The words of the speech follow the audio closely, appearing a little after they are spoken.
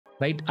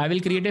right? I will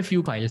create a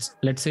few files.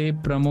 Let's say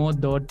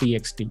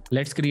pramod.txt.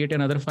 Let's create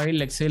another file.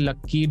 Let's say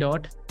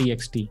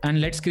lucky.txt.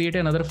 And let's create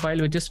another file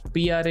which is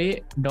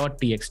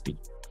pra.txt.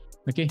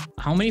 Okay.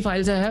 How many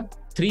files I have?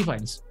 3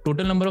 files.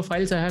 Total number of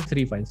files I have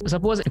 3 files.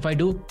 Suppose if I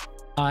do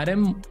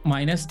rm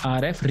minus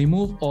rf,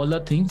 remove all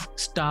the things,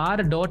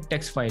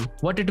 star.text file,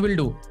 what it will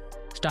do?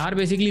 Star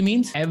basically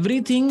means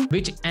everything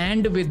which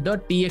end with the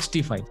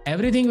txt file.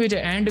 Everything which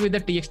end with the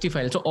txt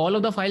file. So all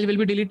of the files will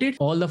be deleted.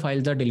 All the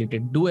files are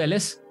deleted. Do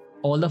ls.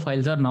 All the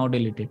files are now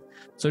deleted.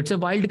 So it's a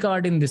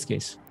wildcard in this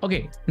case.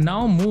 Okay,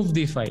 now move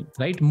the file,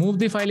 right? Move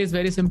the file is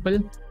very simple.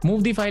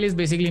 Move the file is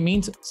basically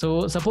means,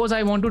 so suppose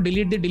I want to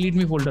delete the delete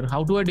me folder.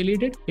 How do I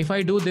delete it? If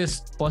I do this,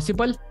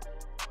 possible?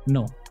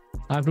 No.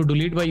 I have to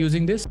delete by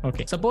using this.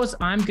 Okay. Suppose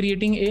I'm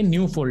creating a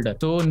new folder.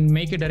 So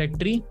make a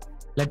directory.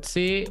 Let's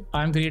say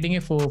I'm creating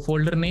a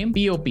folder name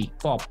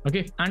pop.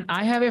 Okay. And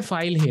I have a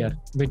file here,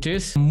 which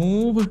is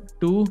move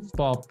to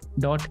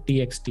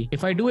pop.txt.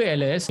 If I do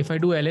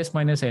ls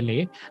minus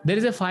la, there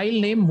is a file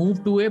name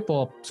move to a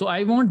pop. So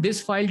I want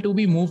this file to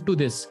be moved to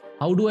this.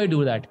 How do I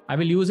do that? I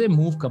will use a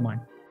move command,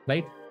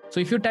 right?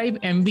 So if you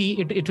type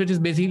mv, it is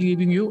basically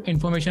giving you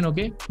information.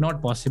 Okay.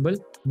 Not possible.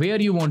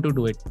 Where you want to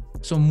do it.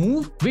 So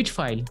move which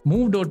file?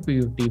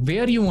 Move.put.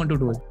 Where you want to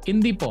do it? In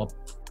the pop.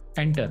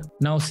 Enter.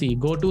 Now see,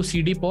 go to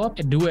cd pop,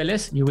 do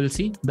ls, you will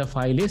see the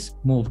file is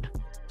moved.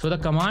 So the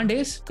command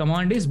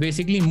is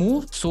basically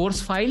move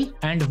source file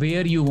and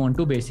where you want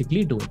to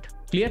basically do it.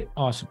 Clear?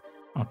 Awesome.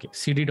 Okay,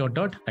 cd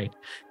dot right.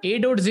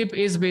 A.zip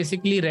is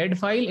basically red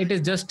file. It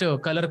is just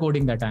color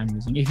coding that I am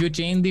using. If you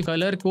change the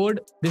color code,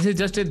 this is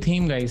just a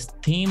theme, guys.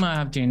 Theme I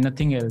have changed,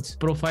 nothing else.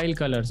 Profile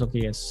colors.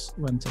 Okay, yes.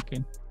 1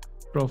 second.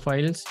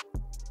 Profiles.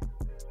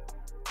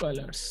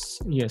 Colors.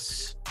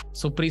 Yes.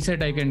 So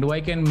preset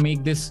I can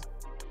make this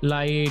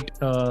light.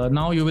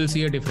 Now you will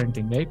see a different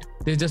thing, right?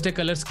 This is just a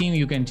color scheme,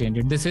 you can change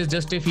it. This is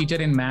just a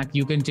feature in Mac.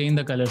 You can change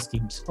the color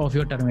schemes of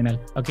your terminal.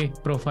 Okay,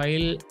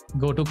 profile,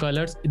 go to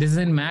colors. This is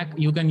in Mac.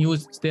 You can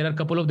use, there are a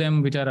couple of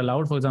them which are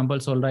allowed. For example,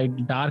 so right,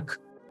 dark,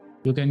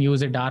 you can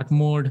use a dark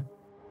mode,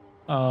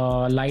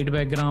 light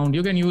background.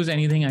 You can use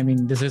anything. I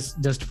mean, this is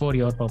just for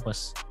your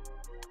purpose.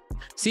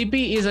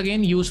 CP is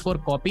again used for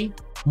copy.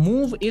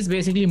 Move is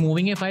basically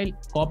moving a file.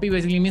 Copy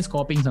basically means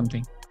copying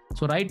something.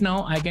 So right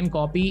now I can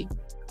copy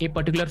a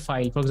particular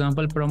file, for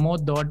example,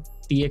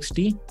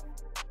 pramod.txt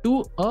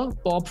to a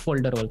pop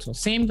folder also.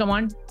 Same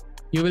command,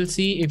 you will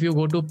see if you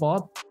go to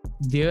pop,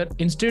 there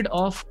instead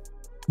of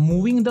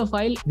moving the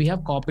file, we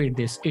have copied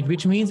this,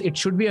 which means it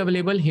should be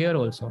available here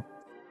also,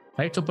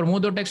 right? So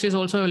pramod.txt is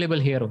also available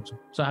here also.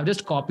 So I've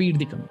just copied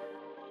the command.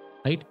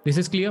 Right? This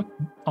is clear.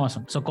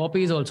 Awesome. So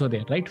copy is also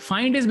there, right?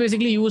 Find is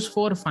basically used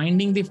for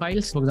finding the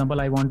files. For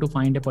example, I want to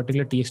find a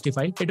particular txt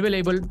file. It will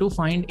able to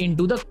find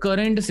into the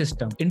current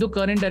system, into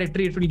current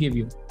directory. It will give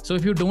you. So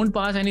if you don't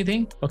pass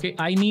anything, okay,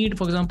 I need,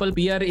 for example,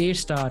 pra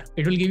star.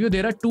 It will give you,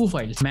 there are 2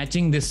 files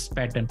matching this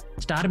pattern.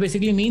 Star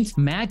basically means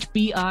match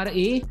pra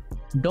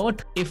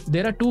dot if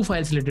there are 2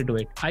 files related to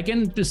it. I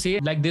can say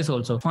like this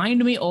also,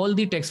 find me all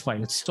the text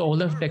files. So all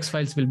the text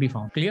files will be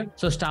found. Clear?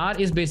 So star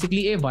is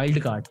basically a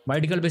wildcard.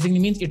 Wildcard basically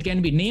means it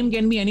can be, name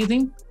can be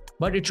anything,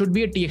 but it should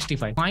be a txt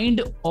file.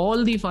 Find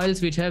all the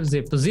files which have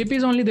zip. So zip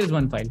is only this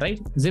one file, right?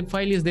 Zip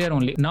file is there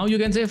only. Now you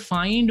can say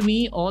find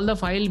me all the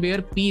file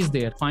where p is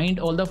there. Find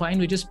all the file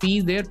which is p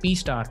is there, p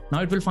star.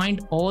 Now it will find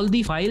all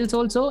the files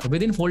also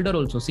within folder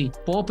also. See,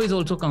 pop is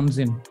also comes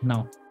in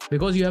now,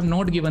 because you have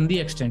not given the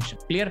extension.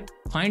 Clear?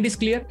 Find is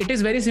clear. It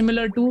is very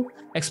similar to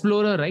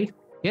Explorer, right?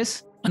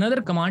 Yes.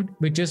 Another command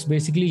which is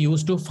basically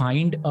used to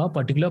find a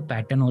particular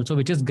pattern also,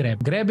 which is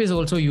grab. Grab is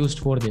also used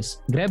for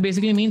this. Grab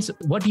basically means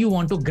what you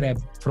want to grab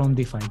from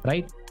the file,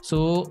 right?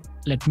 So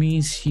let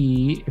me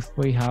see if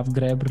we have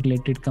grab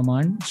related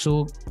command.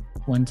 So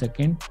 1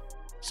 second.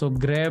 So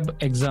grab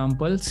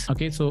examples.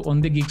 Okay, so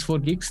on the Geeks for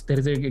Geeks, there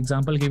is an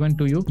example given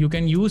to you. You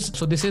can use,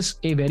 so this is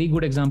a very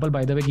good example,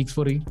 by the way, Geeks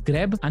for Geeks.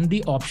 Grab and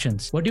the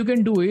options. What you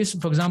can do is,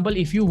 for example,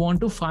 if you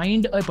want to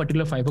find a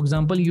particular file, for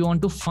example, you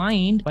want to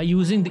find by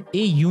using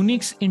a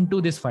Unix into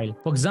this file.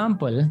 For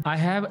example, I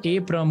have a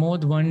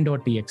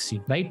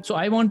pramod1.txt, right? So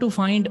I want to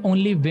find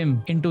only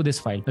vim into this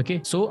file. Okay,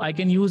 so I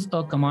can use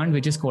a command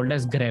which is called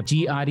as grab.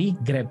 G-R-E,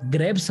 grab.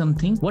 Grab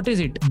something. What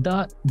is it?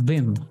 The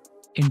vim.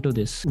 Into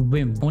this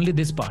vim, only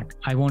this part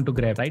I want to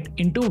grab, right?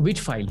 Into which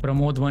file?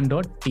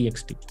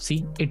 pramod1.txt.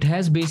 See, it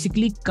has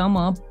basically come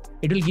up.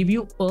 It will give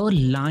you a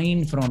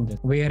line from this,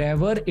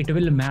 wherever it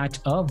will match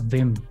a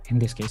vim in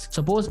this case.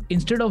 Suppose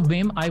instead of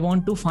vim, I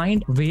want to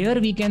find where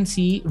we can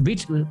see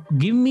which,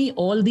 give me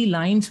all the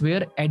lines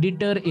where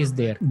editor is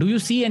there. Do you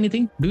see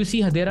anything? Do you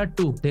see there are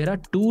 2? There are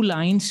 2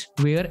 lines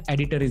where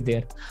editor is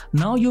there.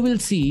 Now you will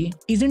see,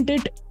 isn't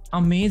it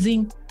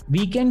amazing?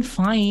 We can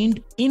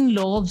find in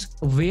logs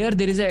where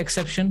there is an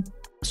exception.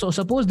 So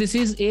suppose this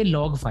is a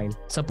log file.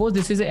 Suppose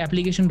this is a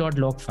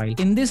application.log file.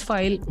 In this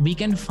file, we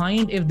can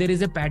find if there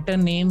is a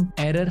pattern name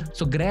error.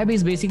 So grab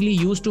is basically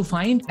used to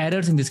find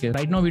errors in this case.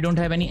 Right now we don't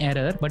have any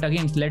error, but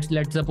again, let's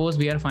suppose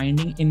we are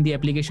finding in the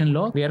application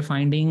log, we are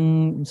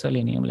finding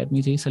Selenium. Let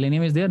me see,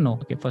 Selenium is there? No.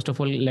 Okay, first of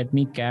all, let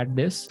me cat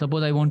this.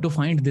 Suppose I want to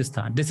find this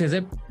thing.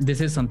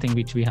 This is something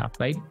which we have,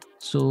 right?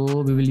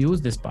 So we will use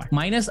this part.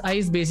 Minus I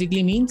is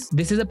basically means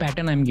this is a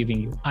pattern I'm giving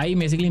you. I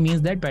basically means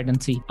that pattern.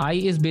 C. I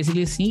is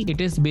basically C. It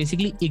is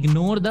basically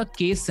ignore the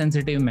case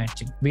sensitive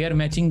matching. We are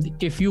matching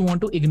if you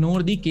want to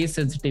ignore the case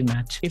sensitive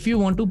match. If you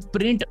want to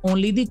print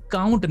only the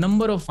count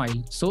number of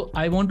file. So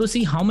I want to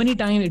see how many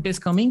times it is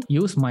coming.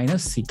 Use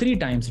minus C. 3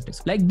 times it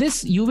is. Like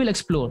this you will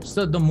explore.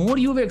 So the more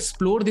you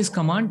explore this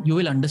command, you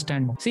will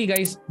understand more. See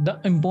guys, the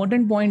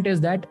important point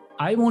is that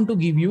I want to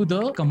give you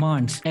the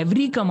commands.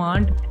 Every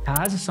command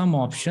has some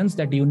options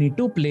that you need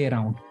to play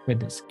around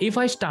with this. If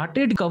I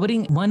started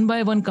covering one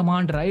by one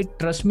command, right,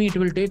 trust me, it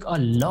will take a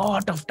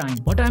lot of time.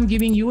 What I'm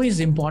giving you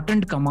is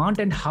important command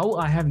and how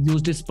I have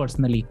used this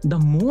personally. The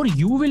more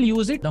you will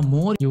use it, the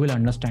more you will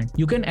understand.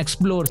 You can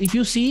explore. If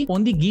you see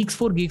on the Geeks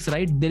for Geeks,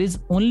 right, there is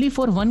only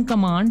for one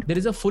command, there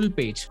is a full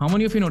page. How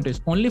many of you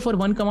notice? Only for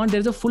one command, there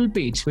is a full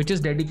page, which is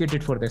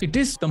dedicated for this. It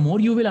is, the more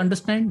you will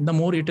understand, the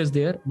more it is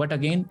there. But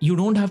again, you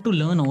don't have to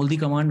learn all the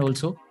command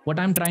also. What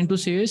I'm trying to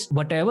say is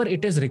whatever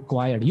it is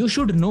required, you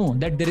should know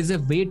that there is a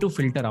way to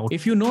filter out.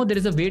 If you know there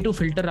is a way to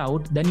filter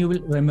out, then you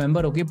will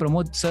remember, okay,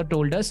 Pramod sir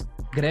told us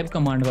grab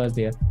command was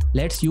there.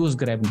 Let's use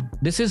grab now.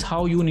 This is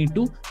how you need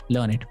to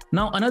learn it.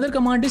 Now another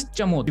command is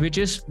CHMode, which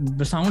is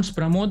sounds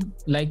Pramod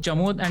like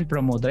CHMode and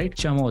Pramod, right?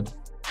 CHMode.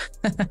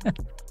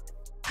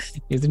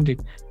 Isn't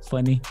it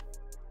funny?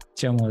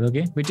 CHMode,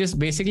 okay, which is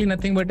basically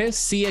nothing but a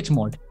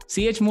CHMode.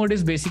 CHMode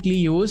is basically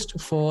used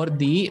for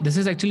this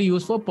is actually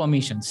used for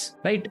permissions,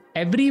 right?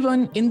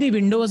 Everyone in the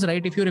Windows,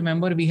 right? If you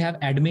remember, we have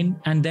admin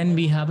and then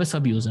we have a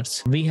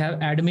sub-users. We have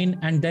admin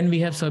and then we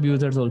have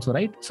sub-users also,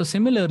 right? So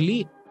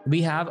similarly, we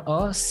have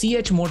a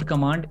CHMode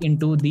command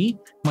into the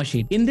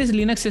machine. In this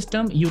Linux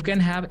system, you can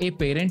have a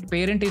parent.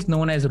 Parent is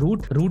known as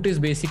root. Root is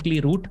basically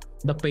root,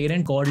 the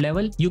parent code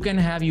level. You can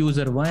have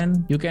user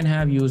 1, you can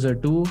have user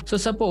 2. So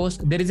suppose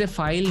there is a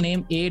file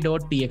named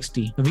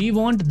a.txt. We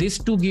want this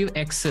to give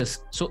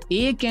access. So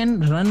A can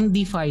run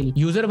the file.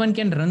 User 1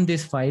 can run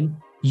this file.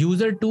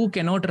 User 2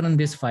 cannot run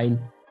this file.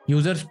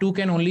 Users 2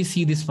 can only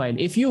see this file.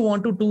 If you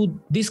want to do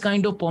this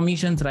kind of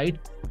permissions, right,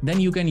 then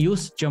you can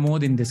use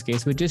CHMode in this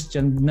case, which is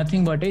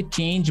nothing but a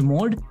change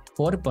mode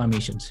for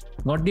permissions.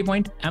 Got the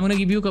point? I'm going to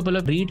give you a couple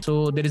of reads.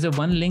 So there is a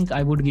one link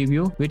I would give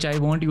you, which I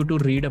want you to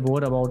read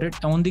more about it.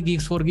 On the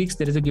Geeks for Geeks,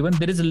 there is a given,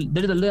 there is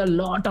a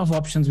lot of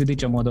options with the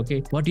CHMode.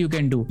 Okay, what you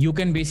can do, you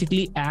can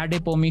basically add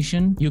a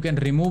permission, you can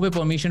remove a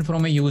permission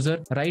from a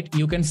user, right?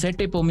 You can set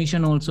a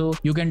permission also.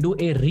 You can do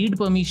a read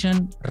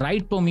permission,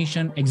 write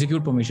permission,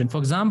 execute permission. For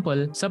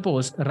example,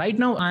 suppose right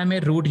now I am a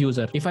root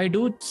user. If I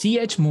do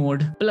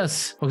CHMode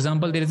plus, for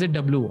example, there is a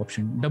W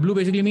option. W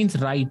basically means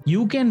write.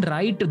 You can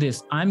write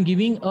this. I'm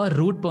giving a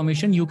root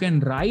permission. You can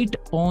write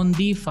on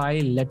the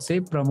file, let's say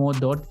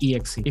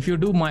pramod.exe. If you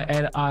do my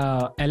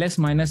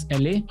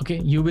ls-la, okay,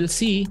 you will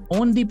see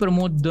on the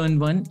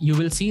pramod.1, you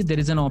will see there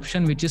is an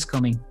option which is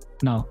coming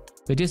now,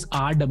 which is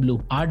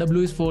RW.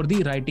 RW is for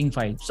the writing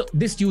file. So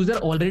this user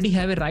already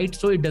have a write,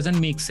 so it doesn't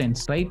make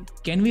sense, right?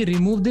 Can we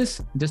remove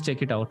this? Just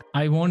check it out.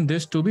 I want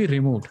this to be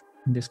removed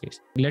in this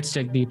case. Let's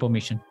check the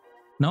permission.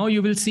 Now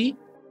you will see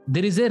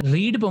there is a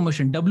read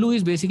permission. W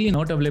is basically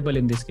not available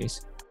in this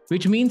case,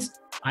 which means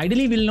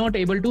ideally we'll not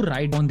able to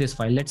write on this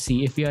file. Let's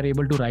see if we are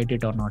able to write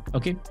it or not.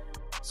 Okay.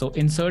 So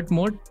insert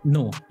mode,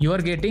 no, you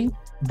are getting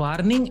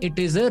warning. It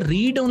is a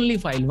read only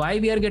file. Why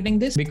we are getting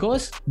this?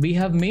 Because we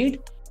have made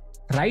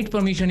write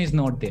permission is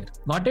not there.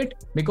 Got it?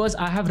 Because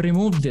I have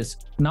removed this.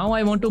 Now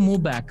I want to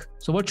move back.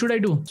 So what should I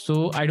do?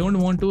 So I don't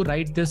want to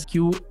write this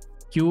Q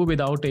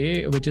without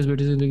a, which is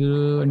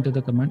into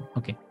the command.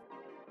 Okay.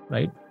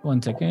 Right.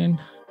 1 second.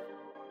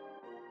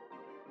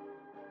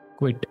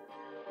 Quit.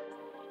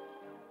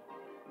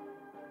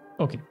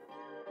 Okay.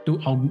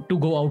 To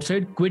go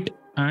outside, quit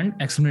and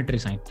exclamatory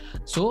sign.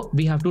 So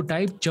we have to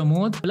type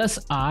CHMode plus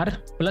R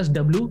plus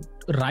W,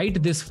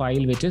 write this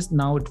file, which is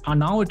now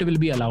it will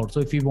be allowed. So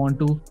if you want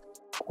to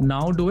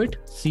now do it,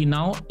 see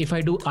now if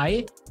I do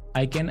I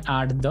can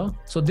add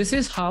so this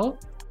is how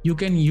you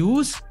can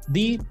use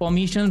the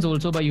permissions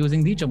also by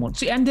using the CHMode.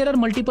 See, and there are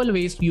multiple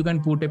ways you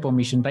can put a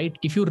permission, right?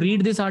 If you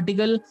read this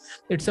article,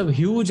 it's a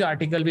huge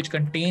article which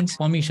contains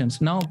permissions.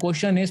 Now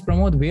question is,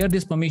 Pramod, where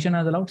this permission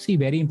is allowed? See,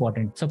 very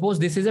important. Suppose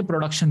this is a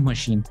production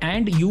machine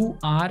and you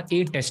are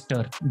a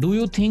tester. Do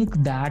you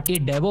think that a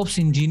DevOps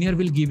engineer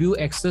will give you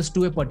access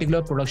to a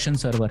particular production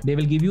server? They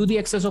will give you the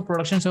access of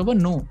production server?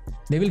 No,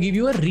 they will give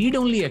you a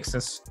read-only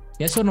access.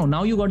 Yes or no?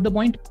 Now you got the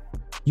point.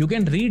 You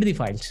can read the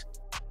files.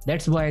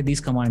 That's why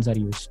these commands are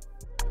used.